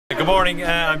Good morning.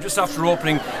 I'm just after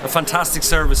opening a fantastic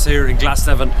service here in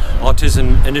Glasnevin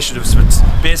Autism Initiatives, which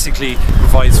basically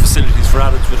provides facilities for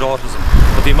adults with autism.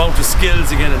 But the amount of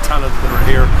skills again and talent that are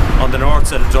here on the north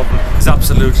side of Dublin is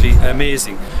absolutely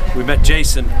amazing. We met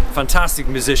Jason, fantastic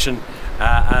musician,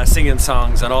 singing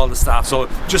songs, and all the staff. So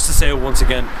just to say once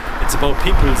again, it's about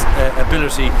people's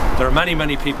ability. There are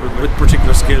many people with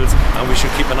particular skills, and we should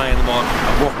keep an eye on them all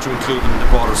and work to include them in the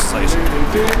broader society.